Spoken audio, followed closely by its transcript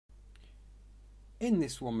In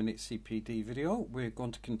this 1 minute CPD video, we're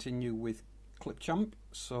going to continue with ClipChamp.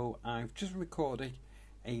 So I've just recorded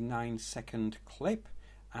a 9-second clip,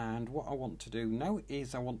 and what I want to do now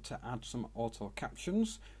is I want to add some auto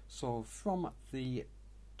captions. So from the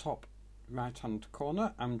top right hand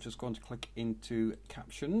corner, I'm just going to click into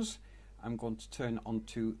Captions. I'm going to turn on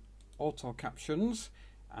to auto captions,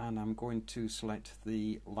 and I'm going to select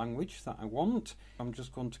the language that I want. I'm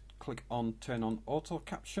just going to click on turn on auto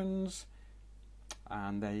captions,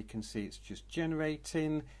 and there you can see it's just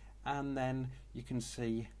generating, and then you can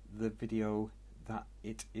see the video that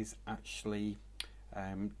it is actually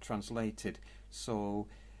translated. So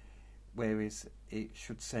whereas it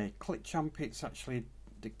should say ClipChamp, it's actually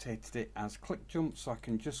dictated it as ClipChamp. So I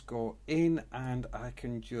can just go in and I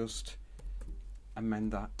can just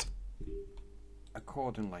amend that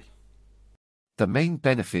accordingly. The main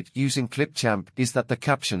benefit using ClipChamp is that the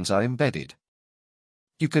captions are embedded.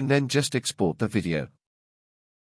 You can then just export the video.